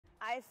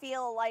I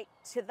feel like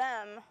to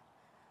them,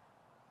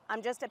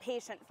 I'm just a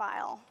patient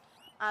file.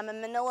 I'm a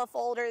manila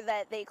folder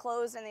that they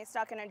closed and they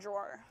stuck in a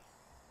drawer.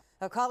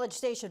 A College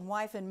Station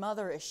wife and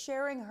mother is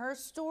sharing her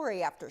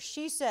story after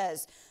she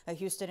says a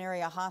Houston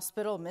area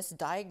hospital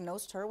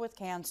misdiagnosed her with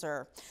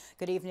cancer.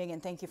 Good evening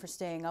and thank you for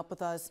staying up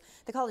with us.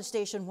 The College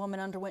Station woman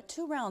underwent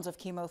 2 rounds of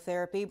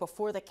chemotherapy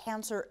before the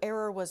cancer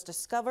error was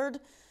discovered.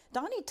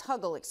 Donnie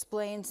Tuggle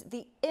explains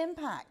the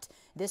impact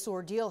this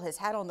ordeal has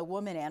had on the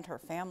woman and her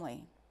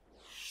family.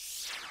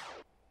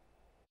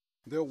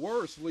 Their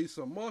worst,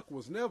 Lisa Monk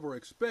was never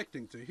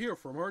expecting to hear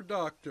from her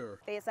doctor.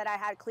 They said I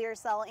had clear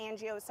cell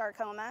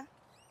angiosarcoma,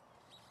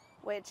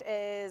 which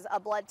is a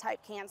blood type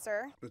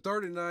cancer. The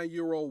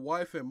 39-year-old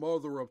wife and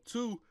mother of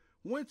 2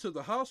 went to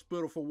the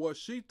hospital for what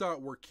she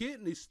thought were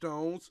kidney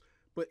stones,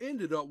 but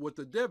ended up with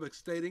a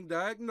devastating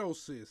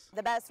diagnosis.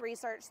 The best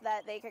research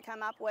that they could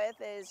come up with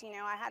is,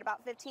 I had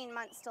about 15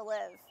 months to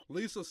live.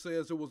 Lisa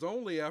says it was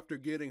only after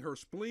getting her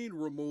spleen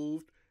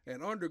removed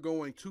and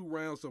undergoing 2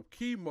 rounds of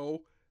chemo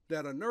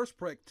that a nurse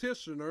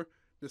practitioner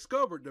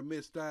discovered the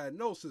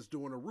misdiagnosis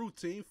during a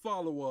routine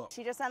follow-up.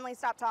 She just suddenly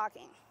stopped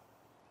talking.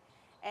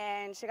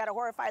 And she got a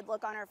horrified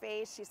look on her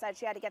face. She said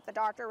she had to get the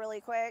doctor really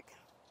quick.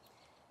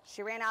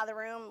 She ran out of the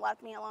room,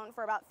 left me alone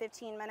for about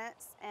 15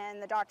 minutes,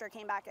 and the doctor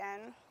came back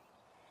in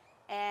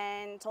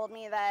and told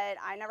me that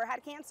I never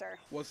had cancer.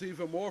 What's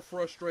even more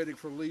frustrating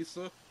for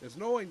Lisa is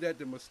knowing that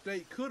the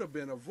mistake could have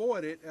been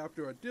avoided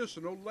after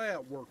additional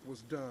lab work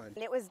was done.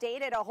 It was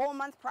dated a whole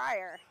month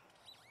prior.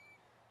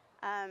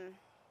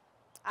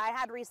 I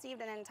had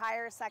received an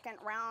entire second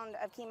round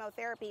of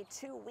chemotherapy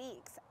 2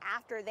 weeks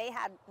after they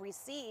had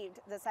received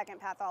the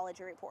second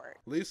pathology report.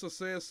 Lisa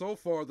says so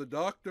far the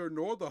doctor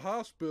nor the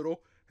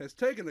hospital has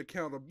taken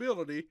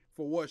accountability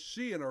for what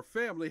she and her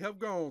family have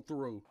gone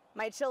through.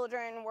 My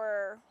children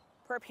were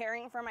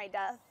preparing for my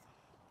death.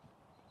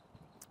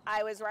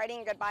 I was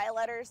writing goodbye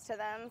letters to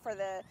them for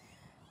the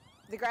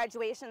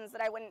graduations that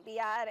I wouldn't be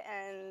at,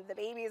 and the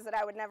babies that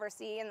I would never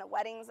see, and the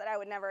weddings that I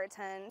would never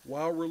attend.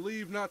 While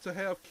relieved not to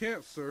have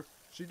cancer,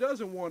 she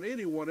doesn't want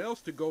anyone else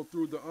to go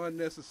through the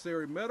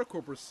unnecessary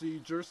medical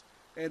procedures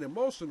and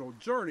emotional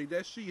journey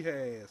that she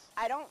has.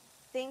 I don't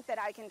think that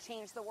I can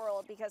change the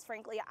world because,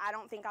 frankly, I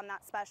don't think I'm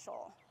that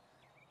special.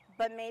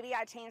 But maybe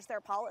I change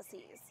their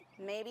policies.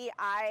 Maybe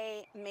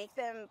I make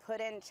them put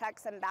in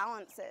checks and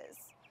balances.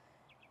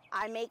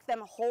 I make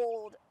them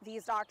hold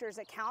these doctors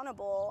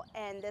accountable,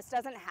 and this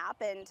doesn't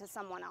happen to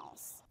someone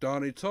else.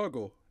 Donnie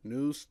Tuggle,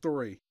 News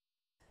 3.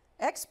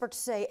 Experts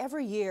say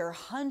every year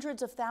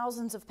hundreds of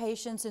thousands of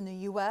patients in the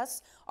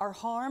U.S. are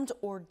harmed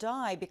or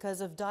die because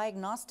of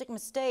diagnostic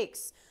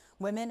mistakes.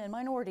 Women and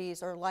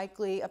minorities are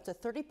likely up to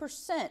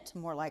 30%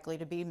 more likely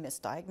to be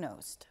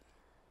misdiagnosed.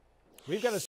 We've got a